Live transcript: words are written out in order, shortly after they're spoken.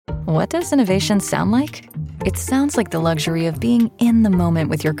What does innovation sound like? It sounds like the luxury of being in the moment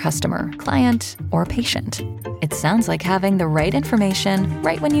with your customer, client, or patient. It sounds like having the right information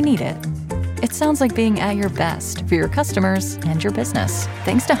right when you need it. It sounds like being at your best for your customers and your business.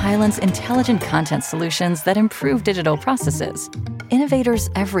 Thanks to Hyland's intelligent content solutions that improve digital processes, innovators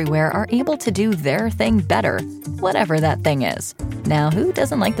everywhere are able to do their thing better, whatever that thing is. Now, who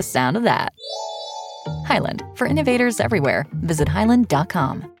doesn't like the sound of that? Hyland, for innovators everywhere. Visit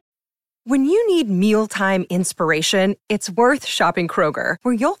hyland.com. When you need mealtime inspiration, it's worth shopping Kroger,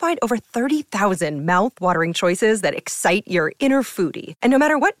 where you'll find over 30,000 mouth-watering choices that excite your inner foodie. And no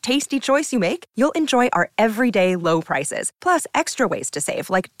matter what tasty choice you make, you'll enjoy our everyday low prices, plus extra ways to save,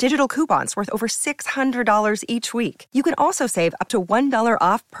 like digital coupons worth over $600 each week. You can also save up to $1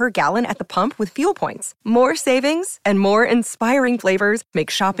 off per gallon at the pump with fuel points. More savings and more inspiring flavors make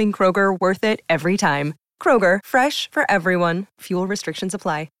shopping Kroger worth it every time. Kroger, fresh for everyone. Fuel restrictions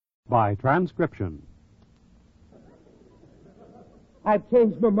apply. By transcription. I've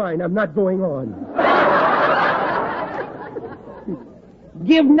changed my mind. I'm not going on.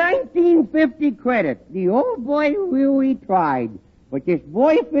 Give 1950 credit. The old boy really tried. But this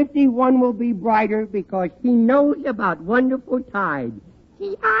boy 51 will be brighter because he knows about wonderful tide.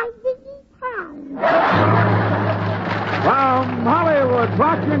 The From Hollywood,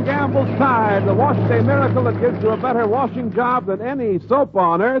 Procter & Gamble's Tide, the wash day miracle that gives you a better washing job than any soap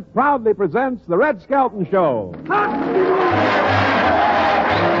on earth, proudly presents The Red Skelton Show. With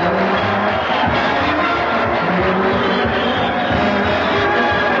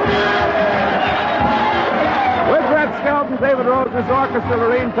Red Skelton, David Rose's orchestra,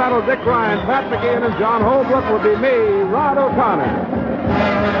 Lorene Tuttle, Dick Ryan, Pat McGeehan, and John Holbrook will be me, Rod O'Connor.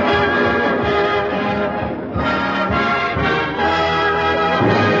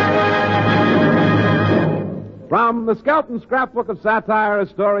 From the Skelton Scrapbook of Satire, a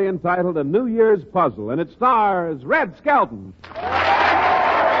story entitled A New Year's Puzzle, and it stars Red Skelton.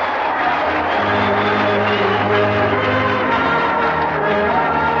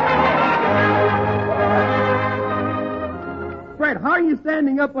 Fred, how are you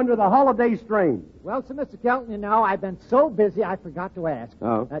standing up under the holiday strain? Well, so, Mr. Skelton, you know, I've been so busy I forgot to ask.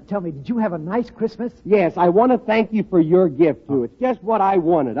 Oh? Tell me, did you have a nice Christmas? Yes, I want to thank you for your gift, too. It's just what I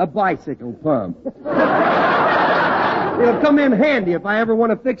wanted, a bicycle pump. It'll come in handy if I ever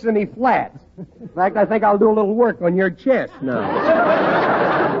want to fix any flats. In fact, I think I'll do a little work on your chest now.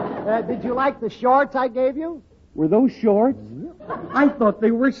 Did you like the shorts I gave you? Were those shorts? I thought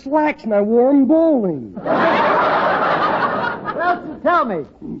they were slacks and I wore them bowling. Well, so tell me,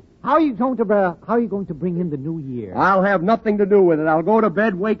 how are you going to bring in the new year? I'll have nothing to do with it. I'll go to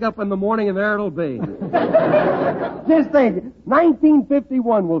bed, wake up in the morning, and there it'll be. Just think,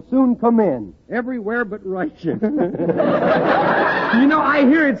 1951 will soon come in. Everywhere but Russia. You know, I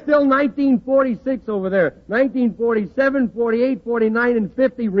hear it's still 1946 over there. 1947, 48, 49, and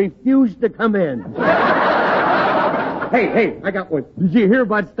 50 refuse to come in. Hey, I got one. Did you hear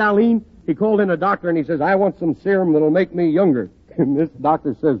about Stalin? He called in a doctor and he says, I want some serum that'll make me younger. And this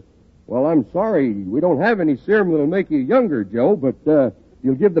doctor says, well, I'm sorry, we don't have any serum that'll make you younger, Joe, but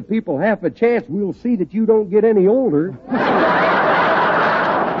you'll give the people half a chance, we'll see that you don't get any older.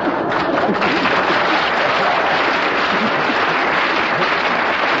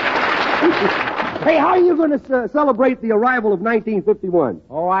 Hey, how are you going to celebrate the arrival of 1951?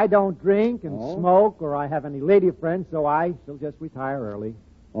 Oh, I don't drink and smoke, or I have any lady friends, so I shall just retire early.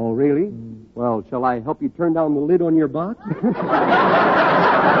 Oh, really? Well, shall I help you turn down the lid on your box?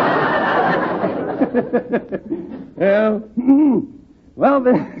 Well,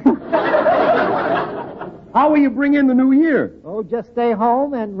 then... How will you bring in the new year? Oh, just stay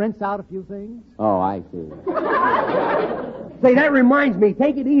home and rinse out a few things. Oh, I see. Say, that reminds me,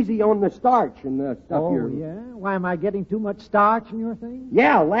 take it easy on the starch and the stuff Oh, yeah? Why, am I getting too much starch in your thing?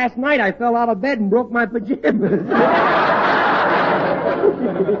 Yeah, last night I fell out of bed and broke my pajamas.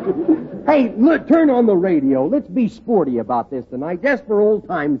 Hey, look, turn on the radio. Let's be sporty about this tonight, just for old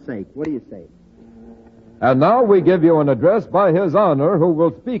time's sake. What do you say? And now we give you an address by His Honor, who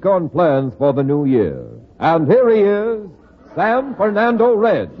will speak on plans for the new year. And here he is, Sam Fernando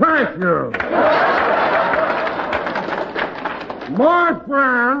Red. Thank you. My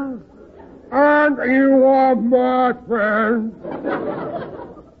friends, and you are my friends.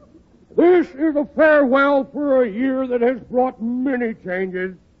 This is a farewell for a year that has brought many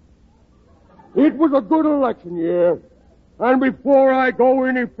changes. It was a good election year. And before I go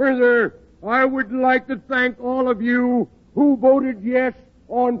any further, I would like to thank all of you who voted yes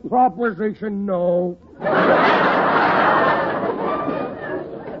on Proposition No.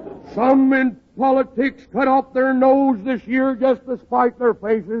 Some in politics cut off their nose this year just to spite their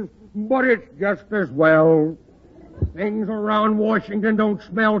faces, but it's just as well. Things around Washington don't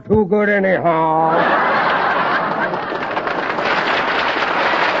smell too good anyhow.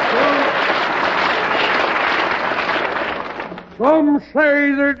 Some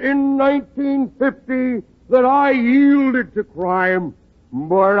say that in 1950 that I yielded to crime,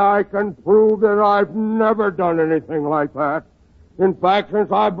 but I can prove that I've never done anything like that. In fact,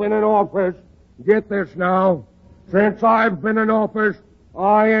 since I've been in office, get this now, since I've been in office,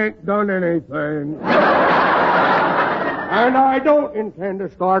 I ain't done anything. And I don't intend to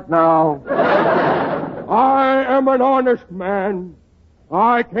start now. I am an honest man.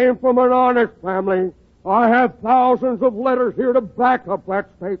 I came from an honest family. I have thousands of letters here to back up that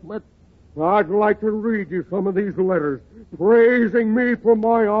statement. I'd like to read you some of these letters, praising me for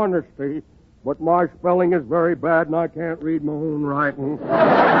my honesty. But my spelling is very bad, and I can't read my own writing.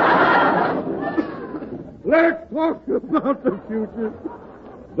 Let's talk about the future.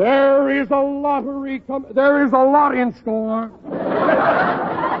 There is a lottery there is a lot in store.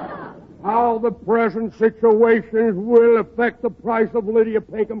 How the present situations will affect the price of Lydia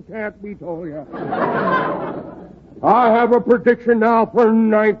Pinkham can't be told yet. I have a prediction now for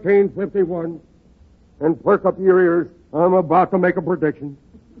 1951. And perk up your ears. I'm about to make a prediction.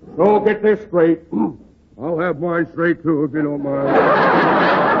 So get this straight. I'll have mine straight, too, if you don't mind.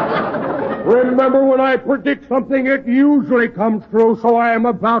 Remember, when I predict something, it usually comes true, so I am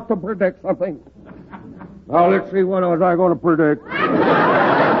about to predict something. Now, let's see, what was I going to predict?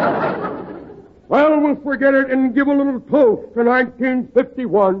 Well, we'll forget it and give a little toast to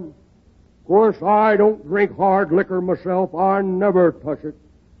 1951. Of course, I don't drink hard liquor myself. I never touch it.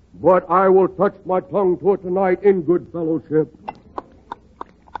 But I will touch my tongue to it tonight in good fellowship.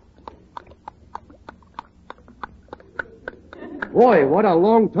 Boy, what a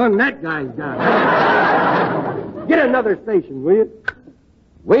long tongue that guy's got. Get another station, will you?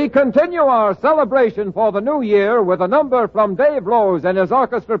 We continue our celebration for the new year with a number from Dave Rose and his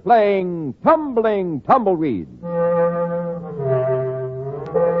orchestra playing Tumbling Tumbleweed.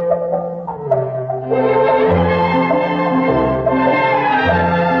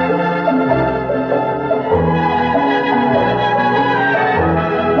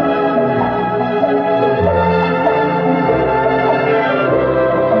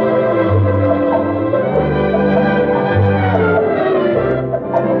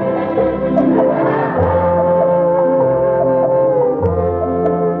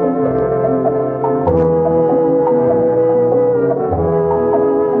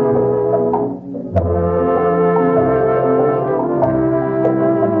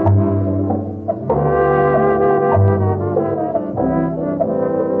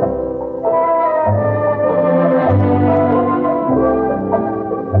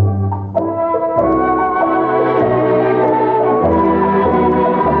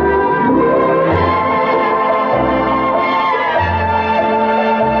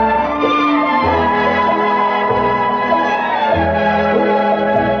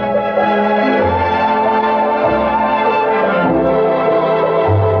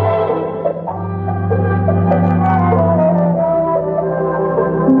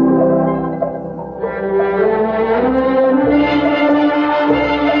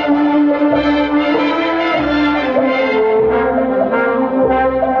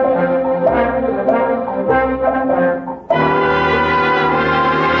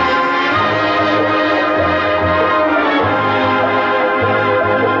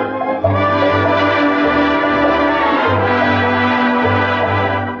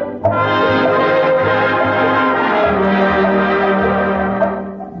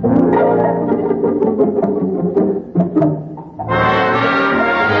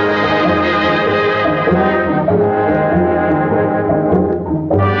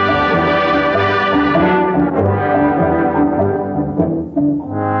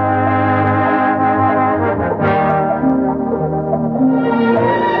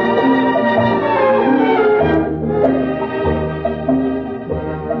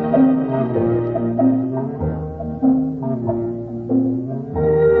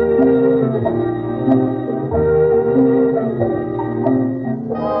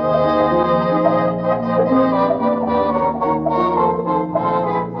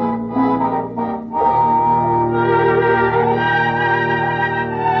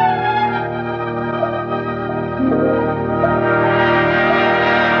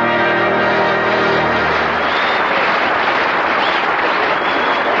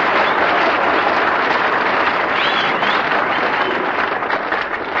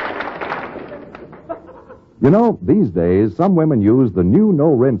 You know, these days, some women use the new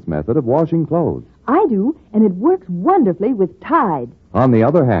no-rinse method of washing clothes. I do, and it works wonderfully with Tide. On the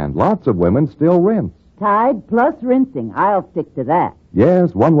other hand, lots of women still rinse. Tide plus rinsing. I'll stick to that.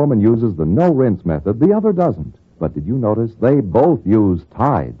 Yes, one woman uses the no-rinse method, the other doesn't. But did you notice they both use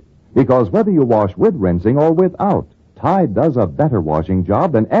Tide? Because whether you wash with rinsing or without, Tide does a better washing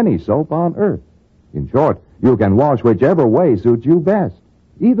job than any soap on earth. In short, you can wash whichever way suits you best.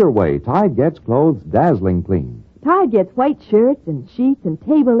 Either way, Tide gets clothes dazzling clean. Tide gets white shirts and sheets and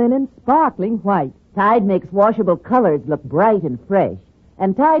table linen sparkling white. Tide makes washable colors look bright and fresh.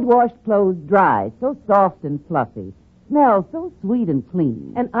 And Tide washed clothes dry, so soft and fluffy. Smell so sweet and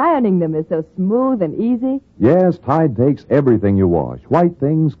clean. And ironing them is so smooth and easy. Yes, Tide takes everything you wash. White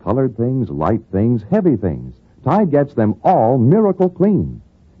things, colored things, light things, heavy things. Tide gets them all miracle clean.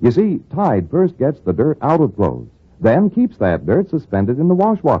 You see, Tide first gets the dirt out of clothes, then keeps that dirt suspended in the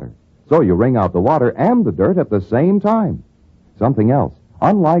wash water. So you wring out the water and the dirt at the same time. Something else.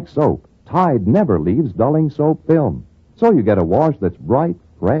 Unlike soap, Tide never leaves dulling soap film. So you get a wash that's bright,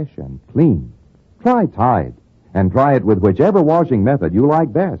 fresh, and clean. Try Tide. And try it with whichever washing method you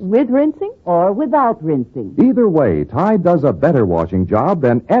like best. With rinsing? Or without rinsing. Either way, Tide does a better washing job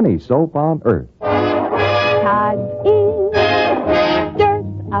than any soap on earth. Tide in, dirt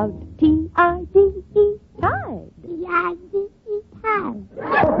out, T-I-D-E, Tide. T-I-D-E, Tide.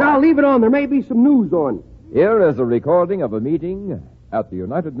 Now, leave it on. There may be some news on. Here is a recording of a meeting at the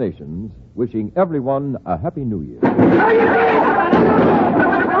United Nations wishing everyone a Happy New Year.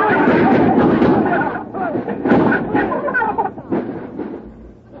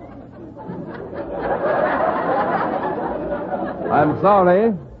 I'm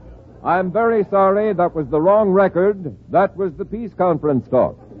sorry. I'm very sorry. That was the wrong record. That was the peace conference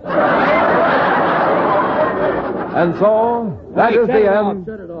talk. And so, that is the end.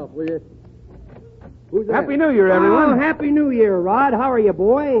 Shut it off, will you? Happy New Year, everyone. Oh, Happy New Year, Rod. How are you,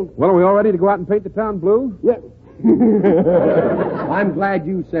 boy? Well, are we all ready to go out and paint the town blue? Yeah. I'm glad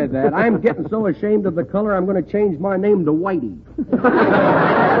you said that. I'm getting so ashamed of the color, I'm going to change my name to Whitey.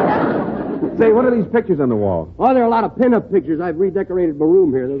 Say, what are these pictures on the wall? Oh, there are a lot of pin-up pictures. I've redecorated my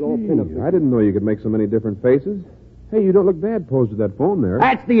room here. There's all pin-up pictures. I didn't know you could make so many different faces. Hey, you don't look bad posed with that phone there.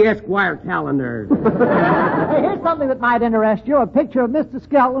 That's the Esquire calendar. Hey, here's something that might interest you. A picture of Mr.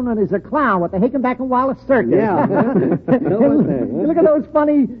 Skelton when he's a clown with the Hickenback and Wallace Circus. Yeah. Look at those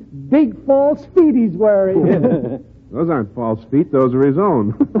funny big false feet he's wearing. Those aren't false feet. Those are his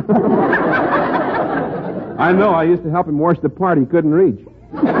own. I know. I used to help him wash the part he couldn't reach.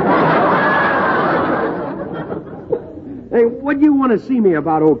 Hey, what do you want to see me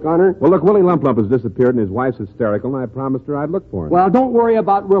about, O'Connor? Well, look, Willie Lump Lump has disappeared and his wife's hysterical, and I promised her I'd look for him. Well, don't worry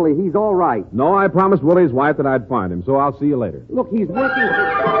about Willie. He's all right. No, I promised Willie's wife that I'd find him, so I'll see you later. Look, he's working...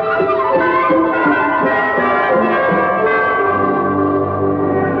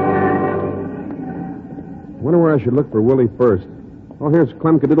 Wonder where I should look for Willie first. Oh, here's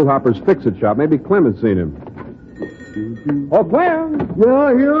Clem Cadiddlehopper's Fix-It shop. Maybe Clem has seen him. Oh, Clem!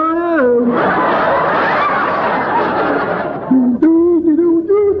 Yeah, here I am.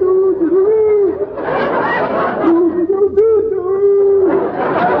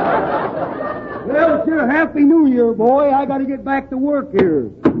 Well, it's your Happy New Year, boy. I got to get back to work here.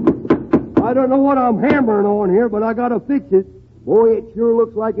 I don't know what I'm hammering on here, but I got to fix it. Boy, it sure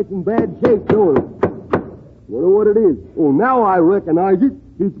looks like it's in bad shape, don't it? Wonder what it is. Oh, now I recognize it.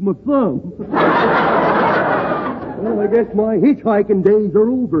 It's my thumb. Well, I guess my hitchhiking days are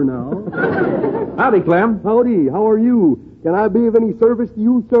over now. Howdy, Clem. Howdy. How are you? Can I be of any service to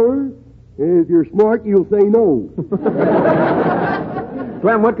you, sir? If you're smart, you'll say no.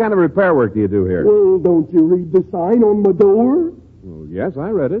 Clem, what kind of repair work do you do here? Well, don't you read the sign on my door? Well, yes, I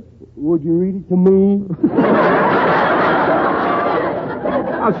read it. Would you read it to me?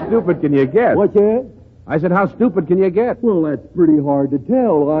 How stupid can you get? What's that? I said, how stupid can you get? Well, that's pretty hard to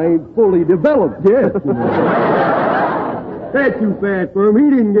tell. I ain't fully developed yet. That's too fast for him. He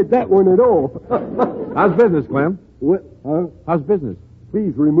didn't get that one at all. How's business, Clem? What? Huh? How's business?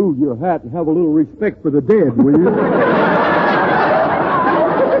 Please remove your hat and have a little respect for the dead, will you?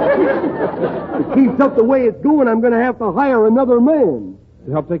 If it keeps up the way it's going, I'm going to have to hire another man.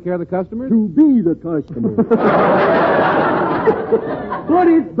 To help take care of the customers? To be the customer. But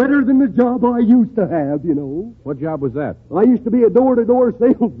it's better than the job I used to have, you know. What job was that? I used to be a door-to-door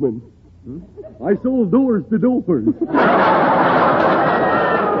salesman. I sold doors to doors.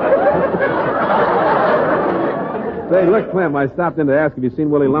 Say, look, Clem, I stopped in to ask if you'd seen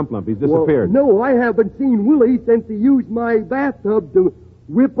Willie Lump Lump. He's disappeared. Well, no, I haven't seen Willie since he used my bathtub to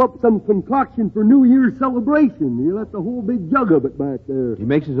whip up some concoction for New Year's celebration. He left a whole big jug of it back there. He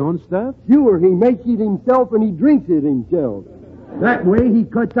makes his own stuff? Sure, he makes it himself and he drinks it himself. That way he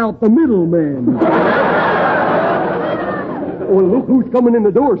cuts out the middleman. Oh, look who's coming in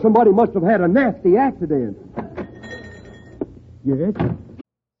the door. Somebody must have had a nasty accident. Yes?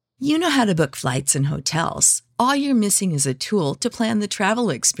 You know how to book flights and hotels. All you're missing is a tool to plan the travel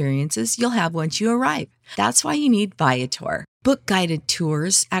experiences you'll have once you arrive. That's why you need Viator. Book guided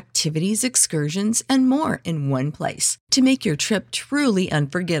tours, activities, excursions, and more in one place to make your trip truly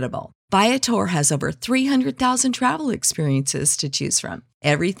unforgettable. Viator has over 300,000 travel experiences to choose from.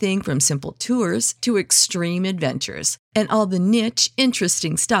 Everything from simple tours to extreme adventures and all the niche,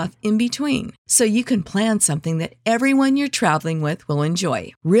 interesting stuff in between. So you can plan something that everyone you're traveling with will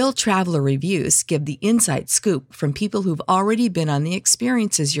enjoy. Real traveler reviews give the inside scoop from people who've already been on the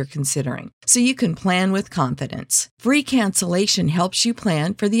experiences you're considering. So you can plan with confidence. Free cancellation helps you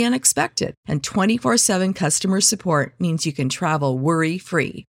plan for the unexpected. And 24/7 customer support means you can travel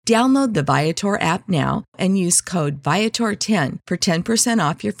worry-free. Download the Viator app now and use code Viator10 for 10%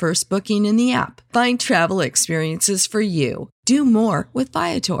 off your first booking in the app. Find travel experiences for you. Do more with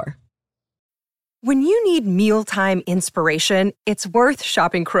Viator. When you need mealtime inspiration, it's worth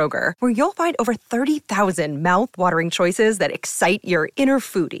shopping Kroger, where you'll find over 30,000 mouth-watering choices that excite your inner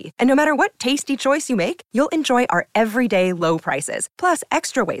foodie. And no matter what tasty choice you make, you'll enjoy our everyday low prices, plus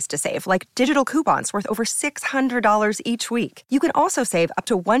extra ways to save, like digital coupons worth over $600 each week. You can also save up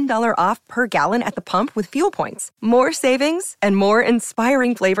to $1 off per gallon at the pump with fuel points. More savings and more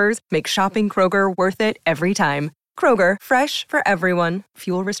inspiring flavors make shopping Kroger worth it every time. Kroger, fresh for everyone.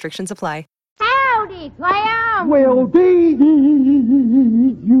 Fuel restrictions apply. Howdy, Clam. Well, dee you.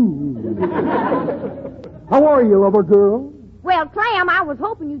 How are you, lover girl? Well, Clam, I was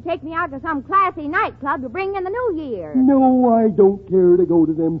hoping you'd take me out to some classy nightclub to bring in the new year. No, I don't care to go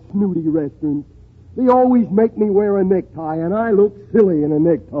to them snooty restaurants. They always make me wear a necktie, and I look silly in a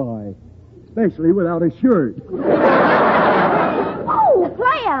necktie, especially without a shirt. Oh,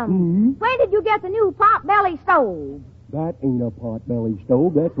 Clam, where did you get the new pot-belly stove? That ain't a pot-belly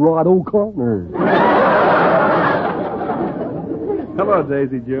stove. That's Rod O'Connor. Hello,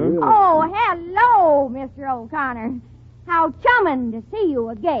 Daisy June. Oh, hello, Mr. O'Connor. How chumming to see you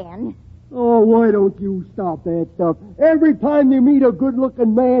again. Oh, why don't you stop that stuff? Every time you meet a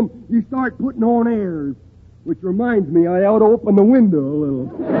good-looking man, you start putting on airs. Which reminds me, I ought to open the window a little.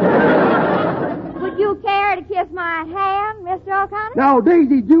 Would you care to kiss my hand, Mr. O'Connor? Now,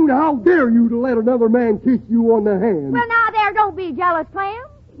 Daisy June, how dare you to let another man kiss you on the hand? Well, now there, don't be jealous, Clam.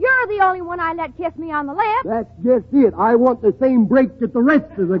 You're the only one I let kiss me on the lips. That's just it. I want the same break that the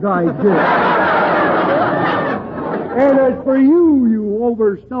rest of the guys get. And as for you, you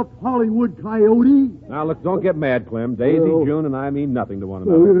overstuffed Hollywood coyote. Now, look, don't get mad, Clem. Daisy June and I mean nothing to one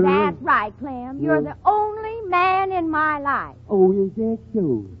another. That's right, Clem. You're the only man in my life. Oh, is that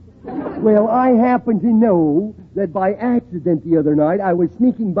so? Well, I happen to know that by accident the other night I was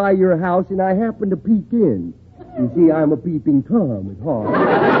sneaking by your house and I happened to peek in. You see, I'm a peeping Tom at heart.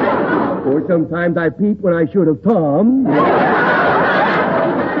 Or sometimes I peep when I should have Tom. But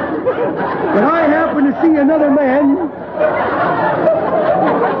I happen to see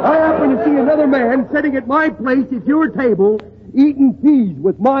another man sitting at my place at your table, eating peas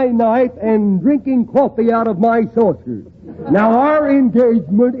with my knife and drinking coffee out of my saucer. Now, our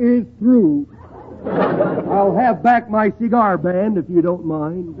engagement is through. I'll have back my cigar band, if you don't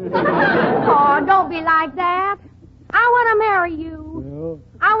mind. Oh, don't be like that. I want to marry you. Well,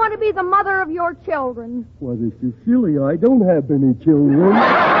 I want to be the mother of your children. well, this is silly. I don't have any children.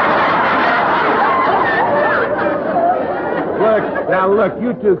 Look,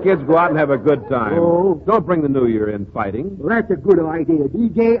 you two kids go out and have a good time. Oh. Don't bring the new year in fighting. Well, that's a good idea.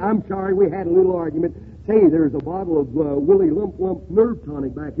 DJ, I'm sorry we had a little argument. Say, there's a bottle of Willie Lump Lump nerve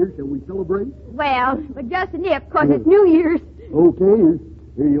tonic back here. Shall we celebrate? Well, but just a nip, 'cause it's New Year's. Okay,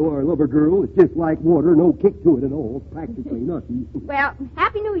 here you are, lover girl. It's just like water, no kick to it at all. Practically nothing. Well,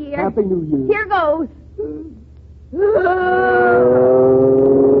 Happy New Year. Happy New Year. Here goes.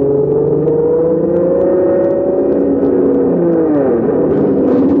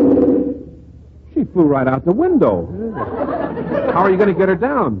 She flew right out the window. How are you going to get her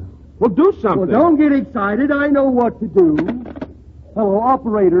down? Well, do something. Well, don't get excited. I know what to do. Hello,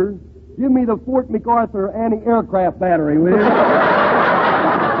 operator. Give me the Fort MacArthur anti-aircraft battery, will you?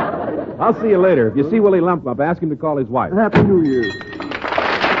 I'll see you later. If you see Willie Lump Lump, ask him to call his wife. Happy New Year.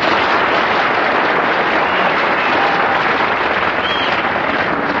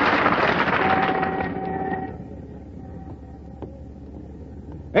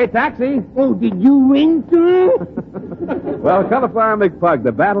 Hey, taxi. Oh, did you ring, sir? Well, Cauliflower McPug,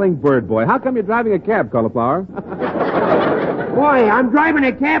 the battling bird boy. How come you're driving a cab, Cauliflower? Boy, I'm driving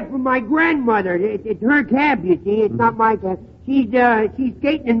a cab for my grandmother. It's her cab, you see. It's not my cab. She's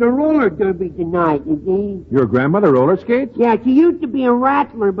skating in the roller derby tonight, you see. Your grandmother roller skates? Yeah, she used to be a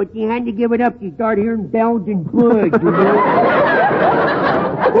rattler, but she had to give it up. She started hearing bells and bugs, you know.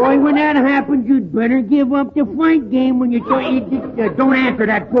 Boy, when that happens, you'd better give up the fight game when you just don't answer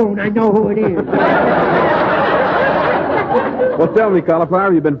that phone. I know who it is. Well, tell me, Cauliflower,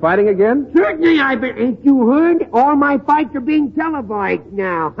 have you been fighting again? Certainly I've been. Ain't you heard? All my fights are being televised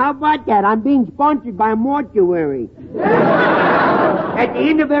now. How about that? I'm being sponsored by a mortuary. At the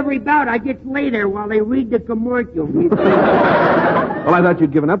end of every bout, I just lay there while they read the commercial. Well, I thought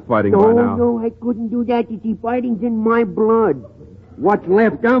you'd given up fighting by now. No, I couldn't do that. You see, fighting's in my blood. What's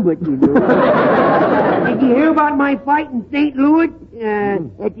left of it, you know. Did you hear about my fight in St. Louis?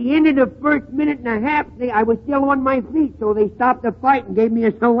 At the end of the first minute and a half, I was still on my feet, so they stopped the fight and gave me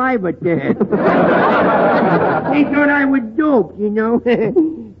a saliva test. They thought I was doped, you know.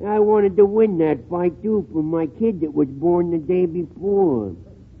 I wanted to win that fight, too, for my kid that was born the day before.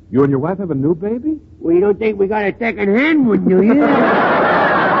 You and your wife have a new baby? Well, you don't think we got a second-hand one, do you?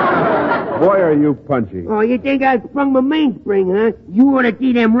 Boy, are you punchy. Oh, you think I sprung my mainspring, huh? You ought to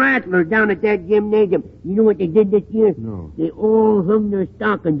see them rattlers down at that gymnasium. You know what they did this year? No. They all hung their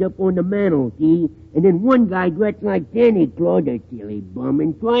stockings up on the mantel, see? And then one guy dressed like Santa Claus, a silly bum,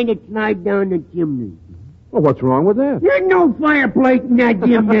 and trying to slide down the chimney. Well, what's wrong with that? There's no fireplace in that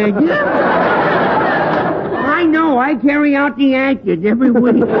gymnasium. I know. I carry out the ashes every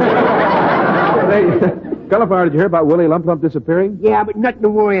week. Cauliflower, did you hear about Willie Lump Lump disappearing? Yeah, but nothing to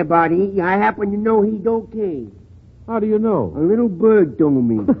worry about. I happen to know he's okay. How do you know? A little bird told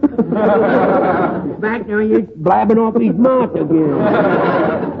me. In fact, now he's blabbing off his mouth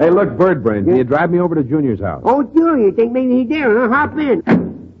again. Hey, look, Bird Brain, can you drive me over to Junior's house? Oh, sure. You think maybe he's there, huh? Hop in.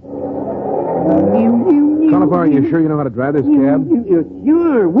 Cauliflower, are you sure you know how to drive this cab?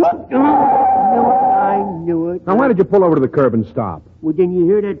 Sure. Whoop. I knew it. Now, why did you pull over to the curb and stop? Well, didn't you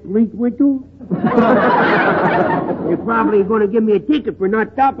hear that police whistle? They're probably going to give me a ticket for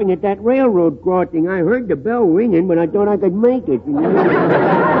not stopping at that railroad crossing. I heard the bell ringing, but I thought I could make it. You know?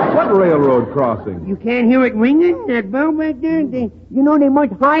 What railroad crossing? You can't hear it ringing, that bell back there? They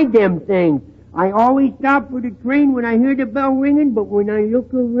must hide them things. I always stop for the train when I hear the bell ringing, but when I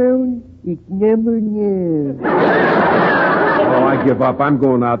look around, it's never there. Oh, I give up. I'm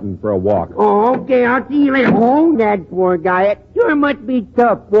going out and for a walk. Oh, okay. I'll see you later. Oh, that poor guy. It sure must be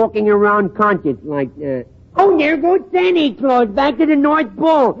tough walking around conscious like that. Oh, there goes Santa Claus back to the North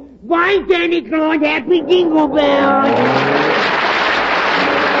Pole. Bye, Santa Claus. Happy Jingle Bells.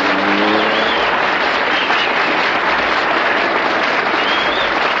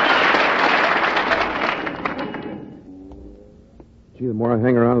 Gee, the more I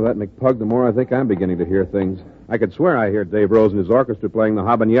hang around with that McPug, the more I think I'm beginning to hear things. I could swear I hear Dave Rose and his orchestra playing the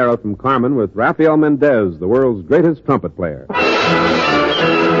Habanero from Carmen with Rafael Mendez, the world's greatest trumpet player.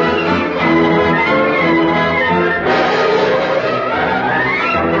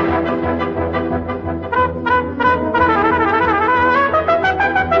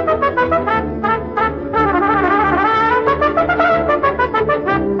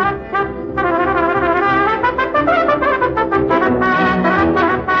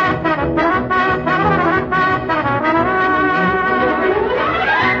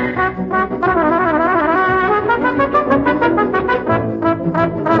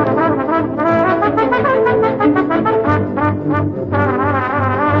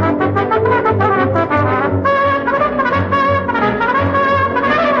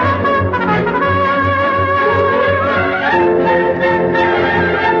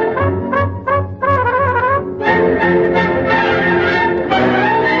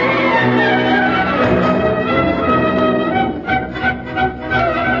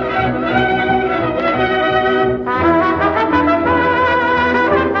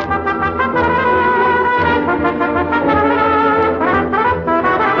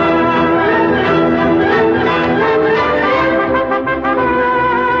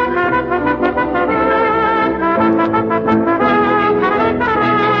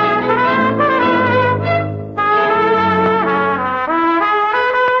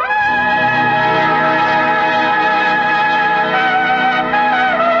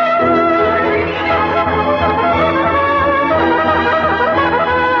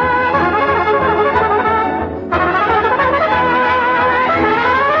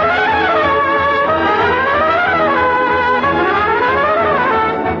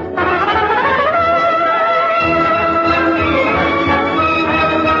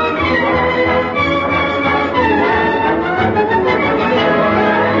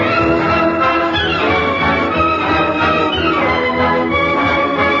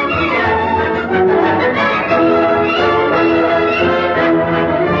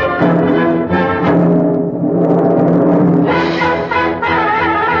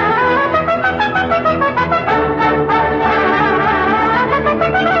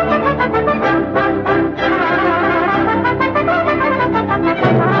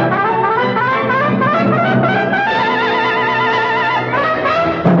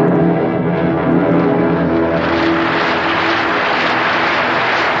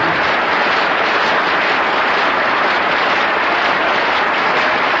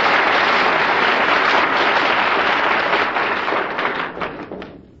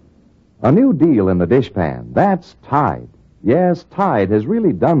 A new deal in the dishpan. That's Tide. Yes, Tide has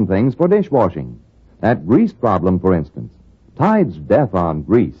really done things for dishwashing. That grease problem, for instance. Tide's death on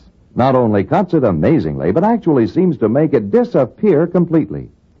grease not only cuts it amazingly, but actually seems to make it disappear completely.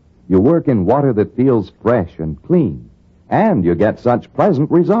 You work in water that feels fresh and clean, and you get such pleasant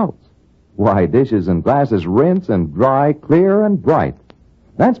results. Why, dishes and glasses rinse and dry clear and bright.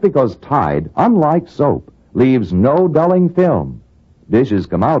 That's because Tide, unlike soap, leaves no dulling film. Dishes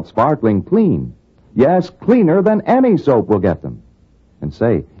come out sparkling clean. Yes, cleaner than any soap will get them. And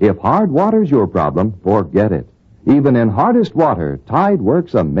say, if hard water's your problem, forget it. Even in hardest water, Tide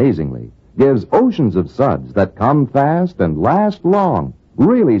works amazingly. Gives oceans of suds that come fast and last long,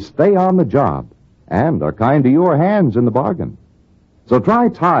 really stay on the job, and are kind to your hands in the bargain. So try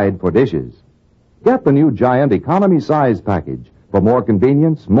Tide for dishes. Get the new Giant Economy Size Package for more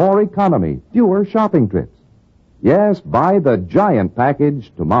convenience, more economy, fewer shopping trips. Yes, buy the Giant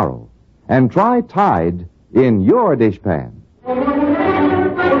Package tomorrow. And try Tide in your dishpan.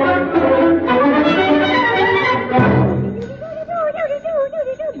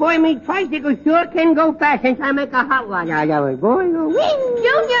 Boy, me tricycle sure can go fast since I make a hot one. Boy,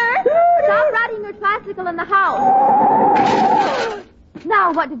 Junior! Stop riding your tricycle in the house.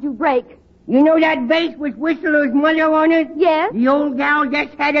 Now, what did you break? You know that vase with Whistler's mother on it? Yes. The old gal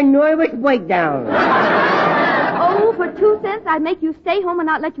just had a nervous breakdown. Oh, for 2 cents, I'd make you stay home and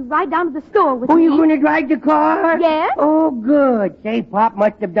not let you ride down to the store with me. Oh, you going to drive the car? Yes. Oh, good. Say, Pop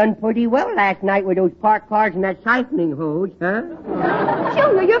must have done pretty well last night with those parked cars and that siphoning hose, huh?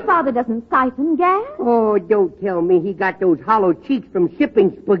 Junior, your father doesn't siphon gas. Oh, don't tell me he got those hollow cheeks from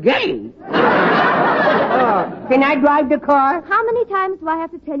shipping spaghetti. Can I drive the car? How many times do I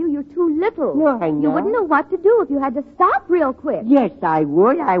have to tell you you're too little? No, I know. You wouldn't know what to do if you had to stop real quick. Yes, I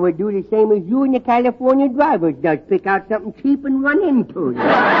would. I would do the same as you and the California drivers does. Pick out something cheap and run into it.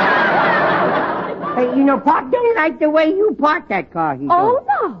 Hey, you know, Pop don't like the way you park that car. He Oh,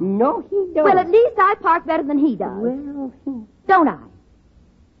 don't. no. No, he don't. Well, at least I park better than he does. Well, Don't I?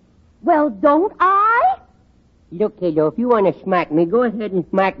 Well, don't I? look, kiddo, if you want to smack me, go ahead and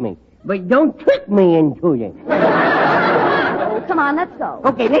smack me. But don't trick me into it. Oh, come on, let's go.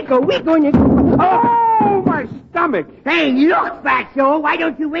 Okay, let's go. We're going to... Oh, my stomach. Hey, look, Fatso. Why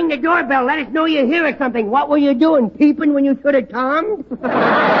don't you ring the doorbell? Let us know you're here or something. What were you doing, peeping when you should have tommed?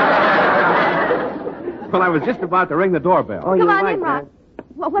 Well, I was just about to ring the doorbell. Oh, Come on right, in, Rod.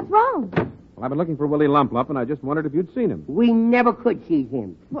 Well, what's wrong? Well, I've been looking for Willie Lump Lump, and I just wondered if you'd seen him. We never could see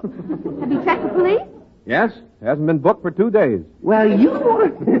him. Have you checked the police? Yes? Hasn't been booked for 2 days. Well, you... Oh,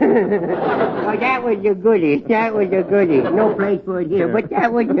 that was a goodie. That was a goodie. No place for it here, but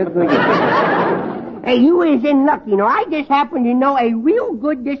that was a goodie. Hey, you is in luck, you know. I just happen to know a real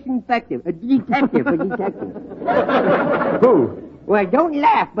good detective. Who? Well, don't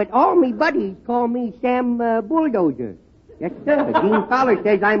laugh, but all me buddies call me Sam Bulldozer. Yes, sir. Dean Fowler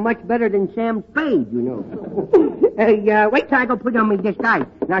says I'm much better than Sam Spade, you know. Wait till I go put on my disguise,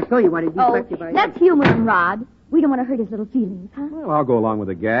 and I'll show you what a detective I am. Let's humor him, Rod. We don't want to hurt his little feelings, huh? Well, I'll go along with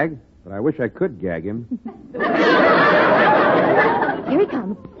the gag, but I wish I could gag him. Here he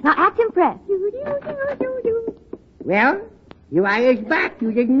comes. Now act impressed. Well, you is back.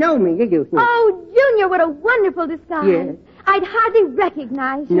 You didn't know me, did you? Oh, Junior, what a wonderful disguise. Yes. I'd hardly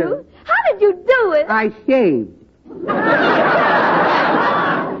recognize you. No. How did you do it? I shaved.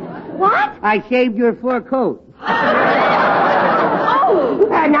 What? I shaved your fur coat. Oh!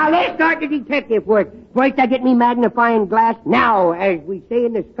 Now let's start the detective work. First, I get me magnifying glass. Now, as we say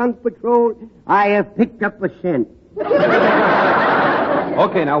in the skunk patrol, I have picked up a scent.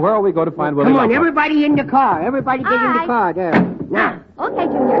 Okay, now where'll we go to find Willie Come Lump on, Lump? everybody in the car. Everybody get in the All right. car. There. Now, Okay,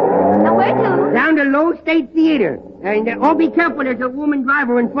 Junior. Now where to? down to Low State Theater. And, oh, be careful. There's a woman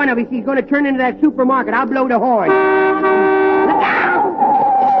driver in front of us. She's going to turn into that supermarket. I'll blow the horn. Look out!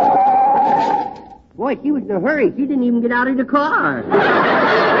 Boy, she was in a hurry. She didn't even get out of the car.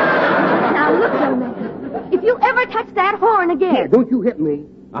 Now look, young man. If you ever touch that horn Yeah, again... don't you hit me.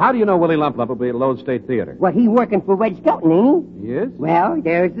 How do you know Willie Lump Lump will be at Lode State Theater? Well, he's working for Red Skelton, ain't he? He is? Well,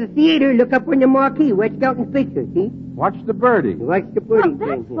 there's the theater. Look up on the marquee. Red Skelton's picture, see? Watch the birdie. What's the Well, birdie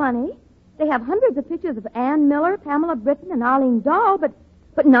that's thing? funny. They have hundreds of pictures of Ann Miller, Pamela Britton, and Arlene Dahl, but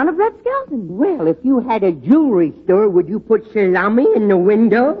none of Red Skelton. Well, if you had a jewelry store, would you put salami in the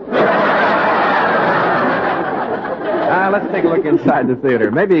window? Let's take a look inside the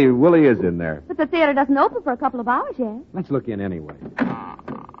theater. Maybe Willie is in there. But the theater doesn't open for a couple of hours yet. Let's look in anyway.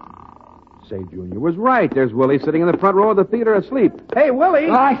 Say, Junior was right. There's Willie sitting in the front row of the theater asleep. Hey, Willie!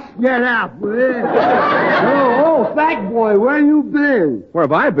 Get up. Oh, fat boy, where you been? Where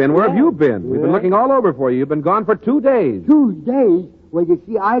have I been? Where have you been? We've been looking all over for you. You've been gone for 2 days. 2 days? Well, you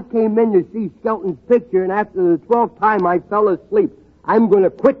see, I came in to see Skelton's picture, and after the 12th time I fell asleep. I'm going to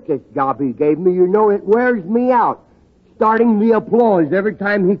quit this job he gave me. You know, it wears me out. Starting the applause every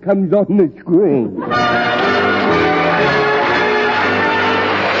time he comes on the screen.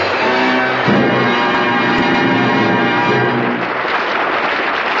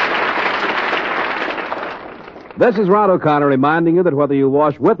 This is Rod O'Connor reminding you that whether you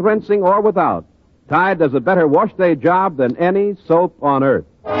wash with rinsing or without, Tide does a better wash day job than any soap on earth.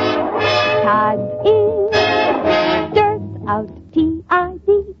 Tide in, dirt out,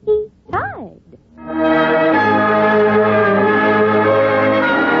 T-I-D-E, Tide.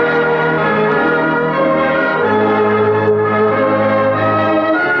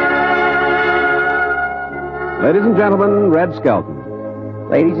 Ladies and gentlemen, Red Skelton.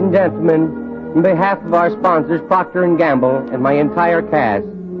 Ladies and gentlemen, on behalf of our sponsors, Procter & Gamble, and my entire cast,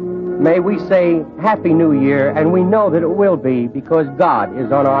 may we say Happy New Year, and we know that it will be because God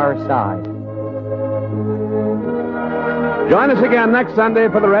is on our side. Join us again next Sunday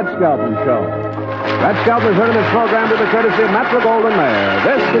for the Red Skelton Show. Red Skelton is heard in this program to the courtesy of Metro-Goldwyn-Mayer.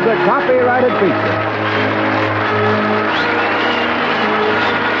 This is a copyrighted feature.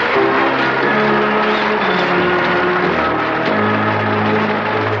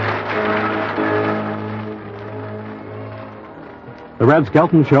 The Red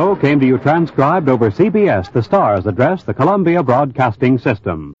Skelton Show came to you transcribed over CBS, the Star's address, the Columbia Broadcasting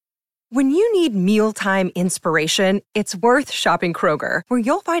System. When you need mealtime inspiration, it's worth shopping Kroger, where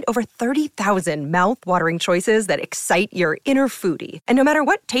you'll find over 30,000 mouth-watering choices that excite your inner foodie. And no matter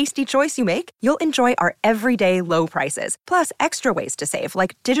what tasty choice you make, you'll enjoy our everyday low prices, plus extra ways to save,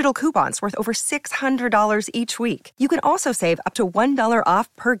 like digital coupons worth over $600 each week. You can also save up to $1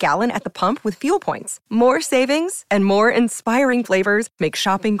 off per gallon at the pump with fuel points. More savings and more inspiring flavors make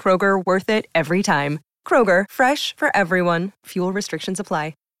shopping Kroger worth it every time. Kroger, fresh for everyone. Fuel restrictions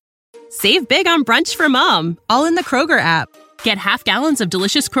apply. Save big on brunch for mom, all in the Kroger app. Get half gallons of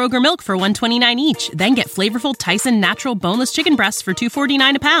delicious Kroger milk for $1.29 each. Then get flavorful Tyson natural boneless chicken breasts for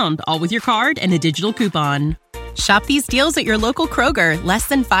 $2.49 a pound, all with your card and a digital coupon. Shop these deals at your local Kroger, less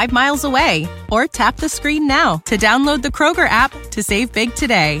than 5 miles away. Or tap the screen now to download the Kroger app to save big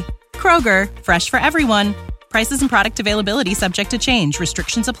today. Kroger, fresh for everyone. Prices and product availability subject to change.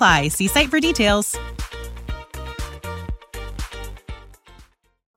 Restrictions apply. See site for details.